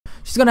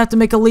She's gonna have to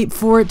make a leap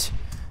for it.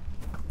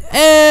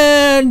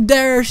 And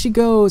there she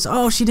goes.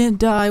 Oh, she didn't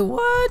die.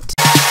 What?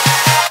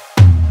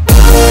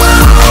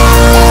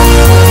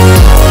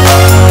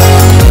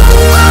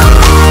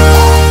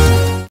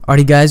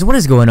 Alrighty guys, what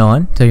is going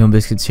on?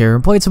 TellYoungBiscuits here.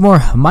 We're playing some more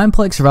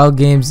Mineplex survival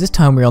games. This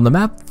time we're on the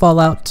map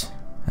Fallout.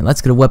 And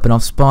let's get a weapon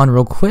off spawn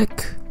real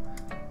quick.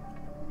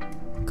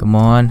 Come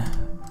on. Here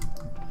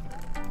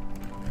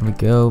we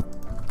go.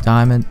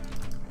 Diamond.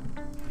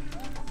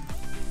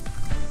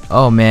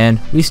 Oh man,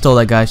 we stole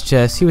that guy's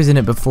chest. He was in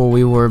it before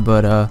we were,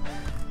 but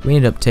we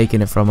ended up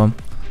taking it from him.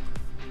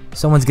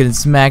 Someone's getting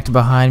smacked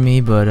behind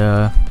me, but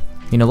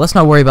you know, let's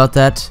not worry about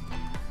that.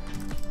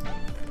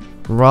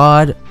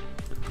 Rod.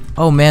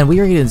 Oh man, we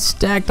are getting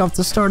stacked off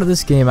the start of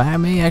this game. I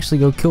may actually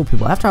go kill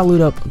people. After I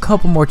loot up a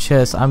couple more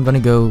chests, I'm gonna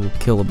go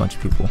kill a bunch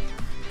of people.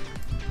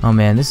 Oh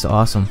man, this is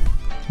awesome.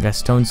 Got a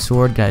stone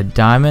sword, got a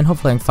diamond.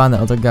 Hopefully I can find the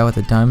other guy with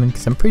a diamond,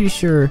 because I'm pretty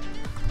sure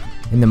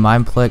in the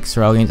Mineplex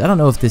survival games, I don't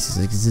know if this is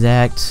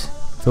exact.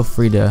 Feel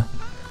free to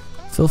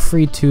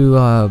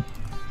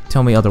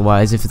tell me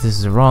otherwise if this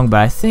is wrong,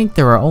 but I think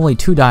there are only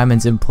 2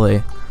 diamonds in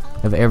play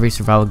of every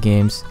survival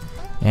games.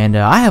 And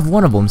I have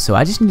one of them, so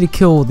I just need to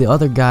kill the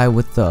other guy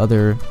with the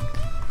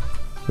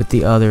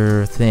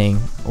other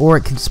thing, or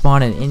it can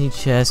spawn in any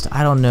chest.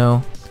 I don't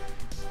know.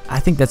 I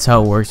think that's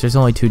how it works. There's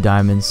only 2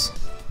 diamonds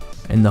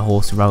in the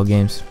whole survival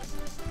games.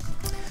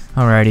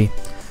 Alrighty.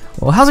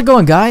 Well, how's it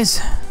going, guys?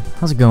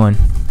 How's it going?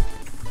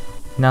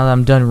 Now that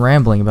I'm done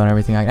rambling about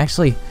everything, I can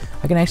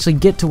actually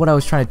get to what I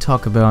was trying to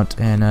talk about.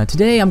 And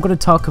today I'm going to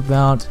talk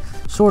about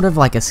sort of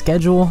like a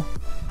schedule,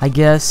 I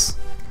guess.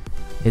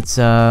 It's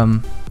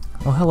oh,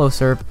 hello,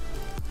 sir.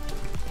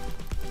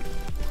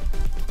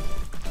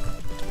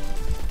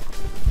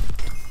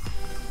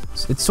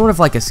 It's sort of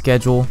like a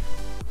schedule,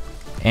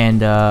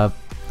 and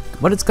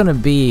what it's gonna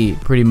be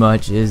pretty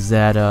much is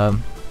that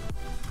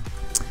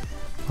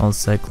hold a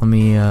sec, let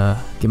me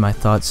get my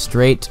thoughts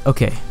straight.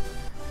 Okay,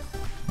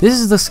 this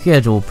is the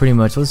schedule pretty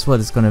much. This is what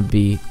it's gonna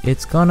be.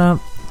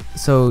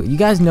 So you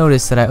guys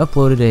noticed that I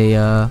uploaded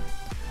a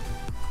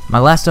my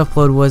last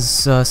upload was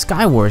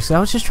Skywars. So I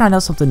was just trying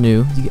out something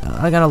new.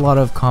 I got a lot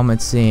of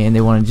comments saying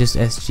they wanted just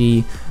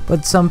SG,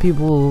 but some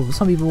people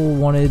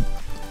wanted,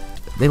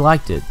 they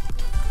liked it.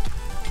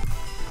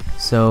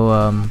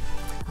 So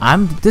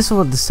this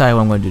will decide what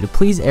I'm going to do to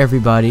please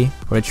everybody,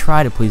 or to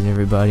try to please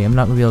everybody. I'm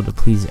not going to be able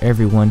to please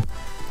everyone,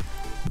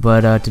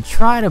 but to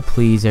try to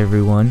please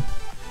everyone,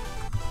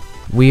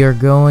 we are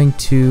going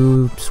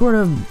to sort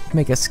of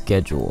make a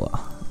schedule,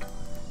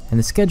 and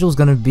the schedule is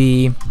going to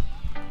be.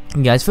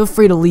 You guys, feel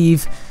free to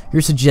leave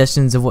your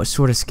suggestions of what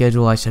sort of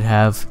schedule I should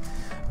have,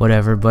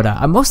 whatever. But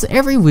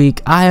every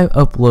week I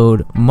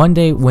upload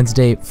Monday,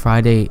 Wednesday,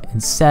 Friday,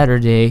 and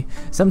Saturday.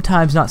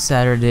 Sometimes not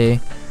Saturday,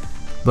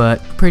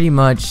 but pretty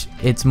much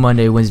it's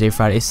Monday, Wednesday,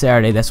 Friday,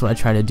 Saturday. That's what I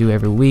try to do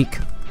every week.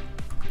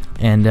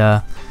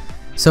 And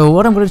so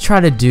what I'm going to try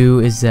to do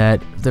is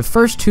that the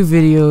first 2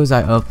 videos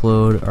I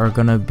upload are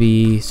going to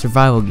be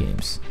survival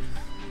games,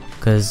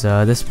 because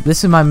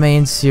this is my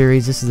main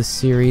series. This is the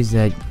series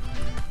that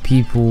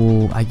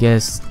people, I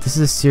guess, this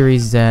is a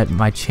series that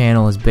my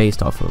channel is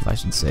based off of, I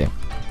should say.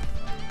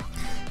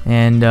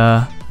 And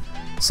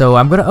so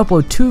I'm gonna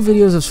upload 2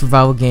 videos of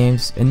survival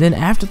games, and then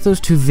after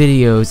those 2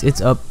 videos, it's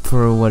up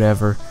for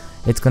whatever.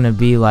 It's gonna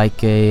be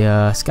like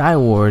a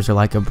Skywars, or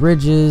like a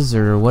Bridges,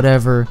 or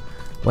whatever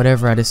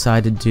I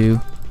decide to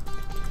do.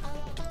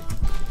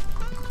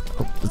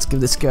 Oh, let's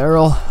give this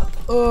girl.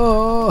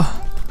 Oh,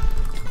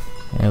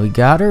 and we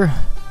got her.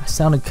 I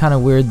sounded kind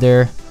of weird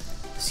there.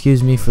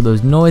 Excuse me for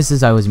those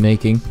noises I was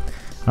making.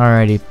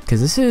 Alrighty, because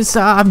this is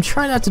I'm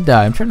trying not to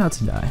die. I'm trying not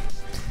to die.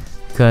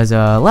 Because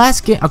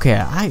last game, okay,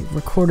 I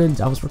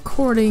was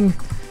recording,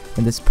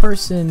 and this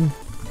person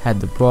had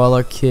the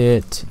brawler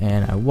kit,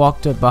 and I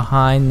walked up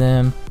behind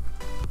them,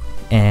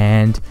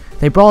 and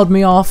they brawled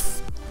me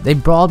off. They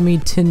brawled me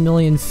 10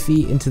 million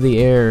feet into the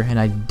air, and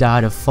I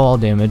died of fall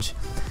damage.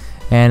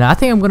 And I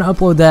think I'm gonna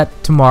upload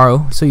that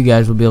tomorrow, so you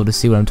guys will be able to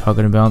see what I'm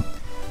talking about.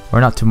 Or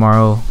not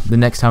tomorrow, the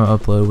next time I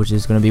upload, which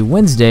is going to be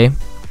Wednesday.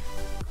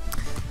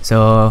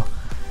 So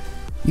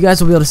you guys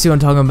will be able to see what I'm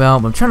talking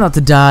about. But I'm trying not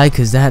to die,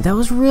 because that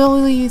was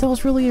really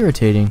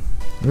irritating.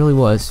 It really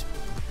was.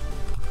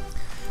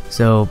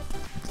 So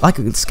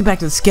let's get back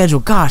to the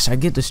schedule. Gosh, I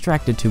get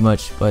distracted too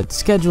much. But the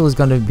schedule is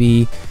going to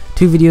be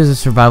 2 videos of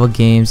survival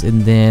games,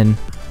 and then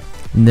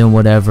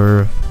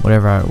whatever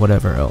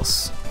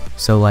else.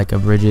 So like a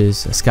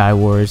Bridges, a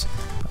Skywars,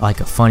 like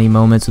a funny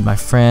moments with my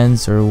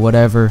friends, or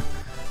whatever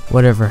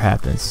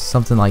happens,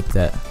 something like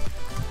that.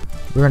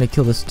 We're gonna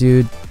kill this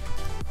dude.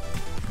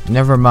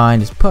 Never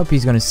mind, his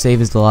puppy's gonna save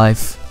his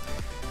life,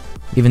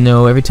 even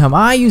though every time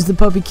I use the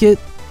puppy kit,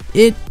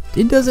 it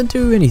doesn't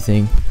do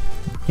anything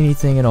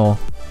at all.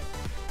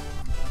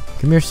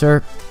 Come here,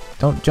 sir.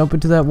 Don't jump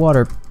into that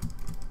water.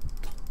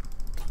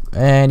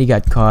 And he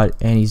got caught,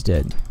 and he's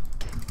dead.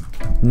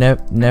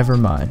 Never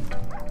mind,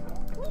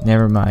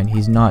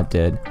 he's not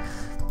dead.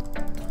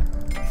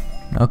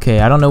 Okay,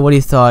 I don't know what he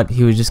thought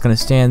he was just gonna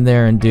stand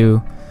there and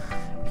do.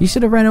 He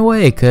should have ran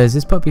away, because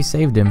this puppy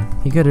saved him.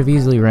 He could have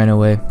easily ran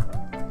away.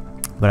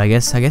 But I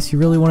guess he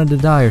really wanted to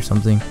die or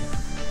something.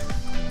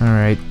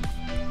 Alright.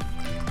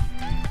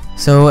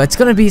 So it's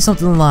gonna be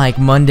something like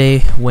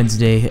Monday,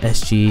 Wednesday,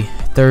 SG.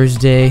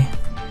 Thursday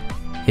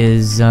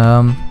is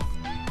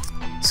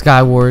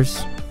Sky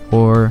Wars,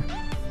 or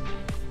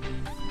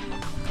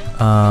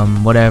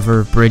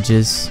whatever,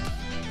 Bridges,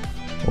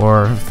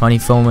 or funny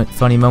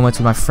moments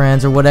with my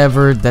friends, or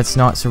whatever that's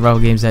not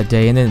survival games that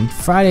day. And then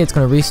Friday it's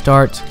gonna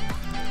restart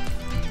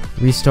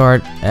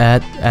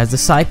as the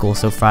cycle,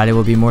 so Friday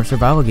will be more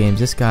survival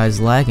games. This guy's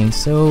lagging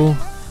so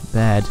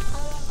bad.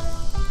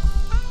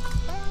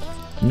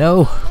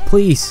 No,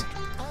 please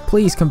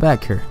come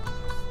back here.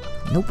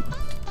 Nope,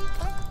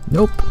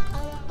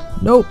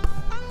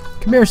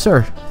 come here,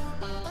 sir,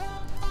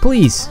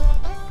 please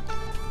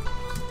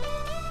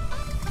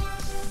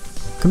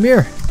come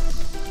here.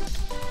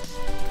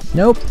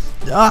 Nope.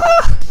 Got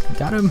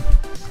him.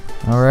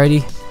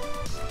 Alrighty.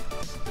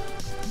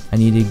 I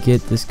need to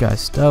get this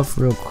guy's stuff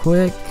real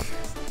quick.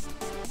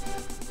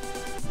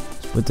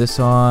 Let's put this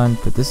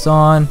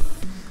on.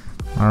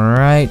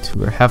 Alright.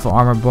 We're half an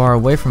armor bar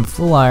away from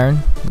full iron,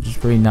 which is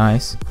pretty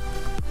nice.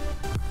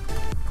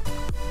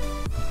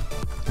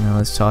 Now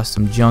let's toss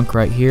some junk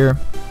right here.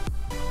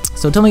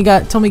 So tell me,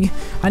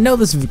 I know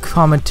this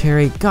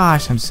commentary,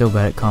 gosh, I'm so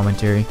bad at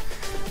commentary.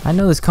 I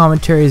know this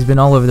commentary has been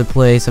all over the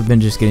place. I've been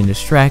just getting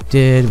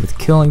distracted with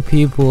killing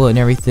people and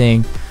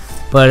everything.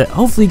 But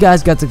hopefully you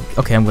guys got to...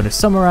 Okay, I'm going to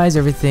summarize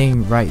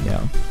everything right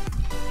now.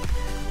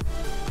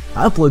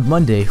 I upload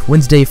Monday,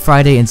 Wednesday,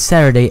 Friday, and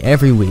Saturday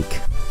every week.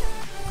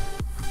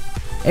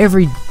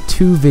 Every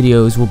 2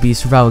 videos will be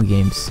survival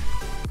games.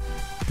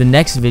 The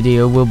next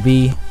video will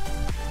be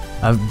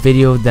a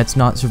video that's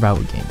not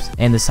survival games.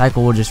 And the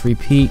cycle will just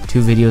repeat.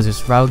 2 videos of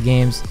survival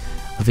games,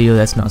 a video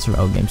that's not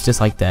survival games, just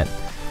like that.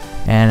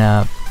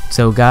 And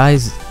so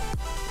guys,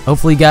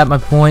 hopefully you got my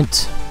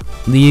point.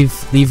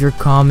 Leave your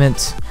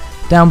comments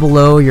down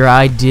below, your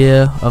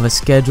idea of a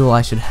schedule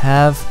I should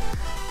have,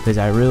 because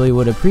I really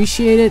would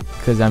appreciate it,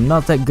 because I'm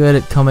not that good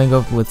at coming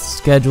up with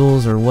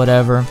schedules or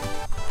whatever.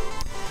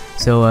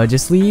 So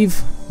just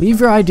leave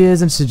your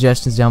ideas and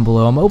suggestions down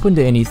below. I'm open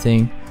to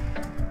anything,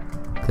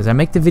 because I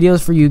make the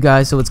videos for you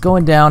guys, so it's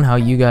going down how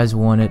you guys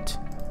want it.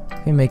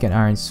 Let me make an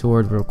iron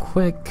sword real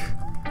quick.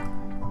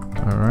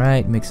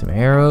 Alright, make some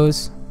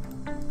arrows.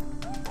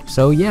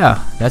 So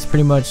yeah, that's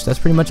pretty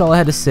much all I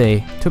had to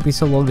say. It took me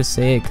so long to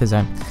say it because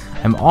I'm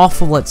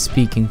awful at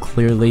speaking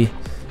clearly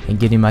and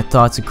getting my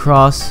thoughts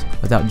across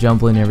without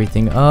jumbling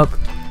everything up.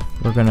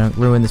 We're gonna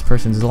ruin this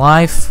person's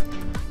life.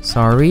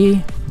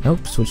 Sorry.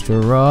 Nope, switch to a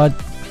rod.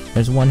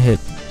 There's 1 hit.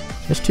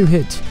 There's 2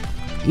 hits.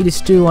 Eat a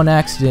stew on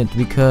accident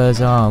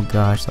because, oh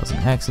gosh, that was an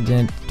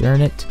accident.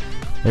 Darn it.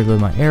 There go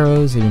my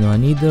arrows, even though I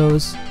need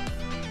those.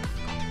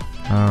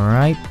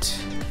 Alright.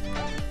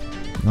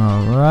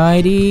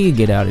 Alrighty,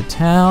 get out of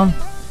town.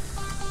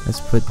 Let's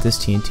put this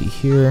TNT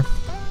here.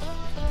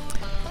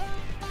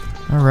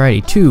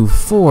 Alrighty, 2,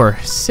 4,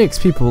 6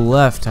 people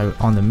left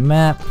on the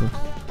map.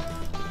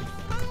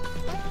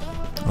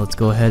 Let's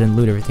go ahead and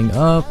loot everything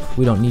up.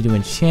 We don't need to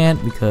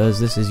enchant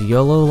because this is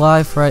YOLO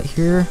life right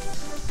here.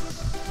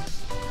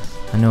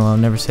 I know I'll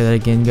never say that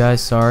again, guys.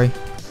 Sorry.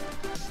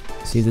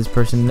 See this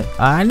person.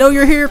 I know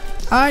you're here.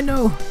 I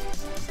know.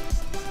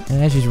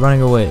 And she's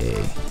running away.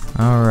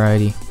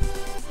 Alrighty.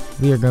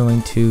 We are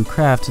going to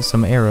craft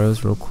some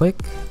arrows real quick.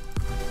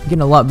 I'm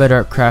getting a lot better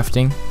at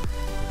crafting.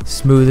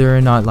 Smoother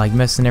and not like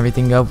messing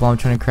everything up while I'm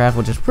trying to craft,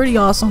 which is pretty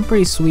awesome,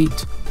 pretty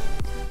sweet.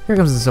 Here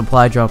comes the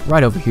supply drop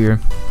right over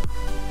here.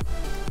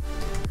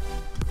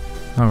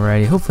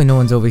 Alrighty, hopefully no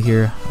one's over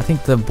here. I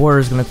think the border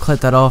is going to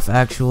cut that off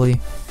actually.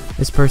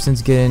 This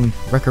person's getting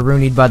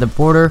wreckaroonied by the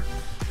border.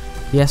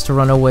 He has to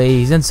run away.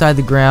 He's inside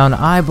the ground.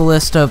 I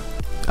ballista.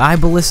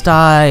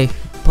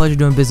 Pleasure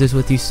doing business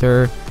with you,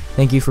 sir.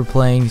 Thank you for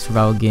playing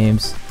survival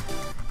games,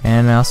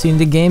 and I'll see you in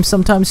the game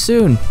sometime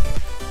soon.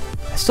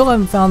 I still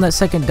haven't found that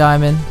second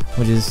diamond,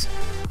 which is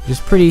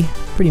pretty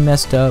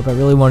messed up. I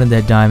really wanted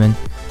that diamond,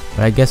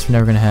 but I guess we're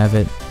never gonna have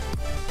it.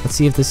 Let's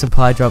see if the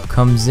supply drop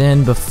comes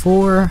in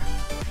before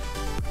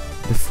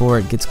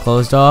it gets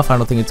closed off. I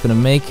don't think it's gonna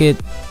make it,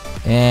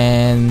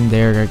 and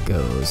there it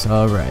goes.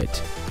 All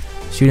right,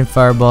 shooting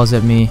fireballs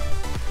at me.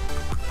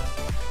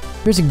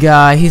 Here's a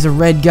guy. He's a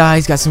red guy.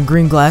 He's got some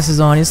green glasses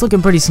on. He's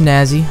looking pretty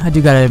snazzy, I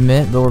do gotta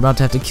admit, but we're about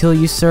to have to kill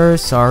you, sir.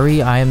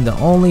 Sorry, I am the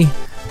only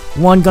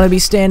one gonna be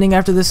standing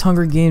after this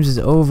Hunger Games is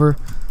over.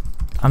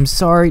 I'm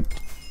sorry.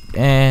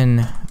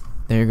 And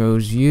there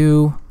goes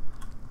you.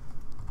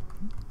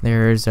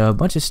 There's a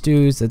bunch of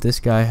stews that this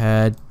guy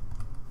had.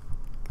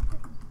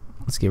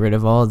 Let's get rid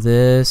of all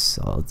this,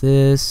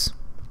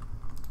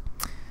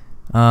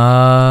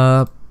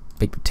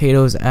 baked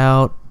potatoes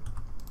out.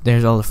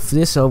 There's all of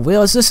this. Oh,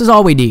 well, this is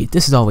all we need.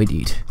 This is all we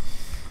need.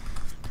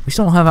 We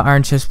still don't have an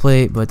iron chest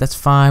plate, but that's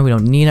fine. We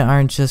don't need an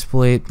iron chest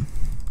plate.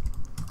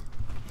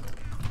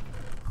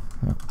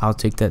 I'll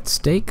take that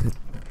steak.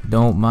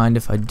 Don't mind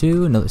if I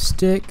do. Another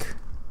stick.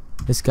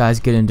 This guy's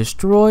getting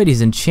destroyed.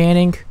 He's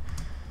enchanting.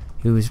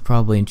 He was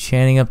probably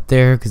enchanting up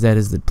there because that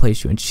is the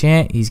place you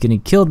enchant. He's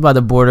getting killed by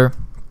the border.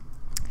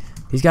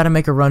 He's got to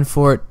make a run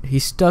for it.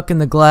 He's stuck in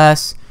the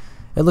glass.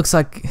 It looks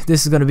like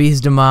this is going to be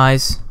his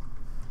demise.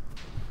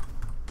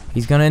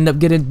 He's going to end up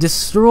getting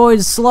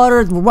destroyed,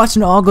 slaughtered. We're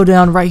watching it all go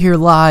down right here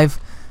live.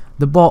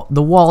 The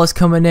wall is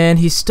coming in.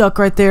 He's stuck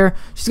right there.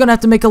 She's going to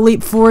have to make a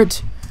leap for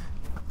it.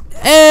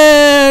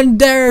 And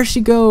there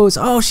she goes.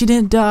 Oh, she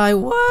didn't die.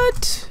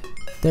 What?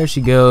 There she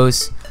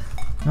goes.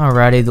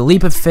 Alrighty, the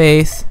leap of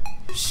faith.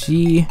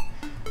 It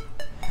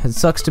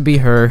sucks to be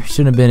her.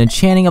 Shouldn't have been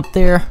enchanting up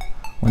there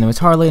when there was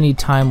hardly any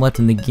time left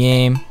in the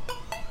game.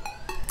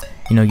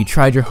 You know, you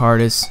tried your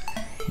hardest.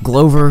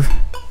 Glover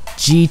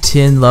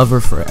G10 lover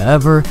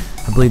forever.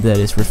 I believe that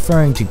is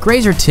referring to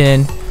Grazer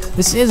 10.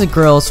 This is a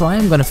girl, so I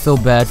am going to feel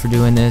bad for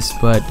doing this,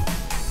 but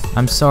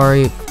I'm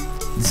sorry.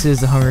 This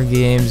is the Hunger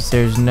Games.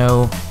 There's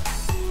no,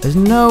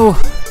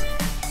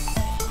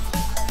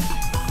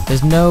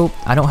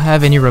 I don't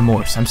have any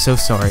remorse. I'm so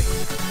sorry.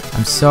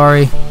 I'm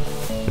sorry.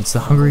 It's the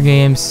Hunger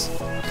Games.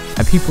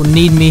 My people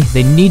need me.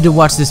 They need to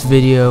watch this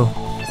video.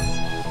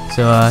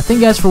 So thank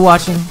you guys for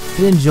watching. If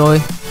you enjoy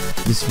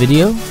this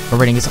video, a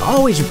rating is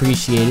always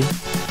appreciated.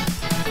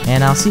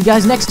 And I'll see you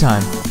guys next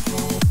time.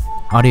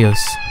 Adios.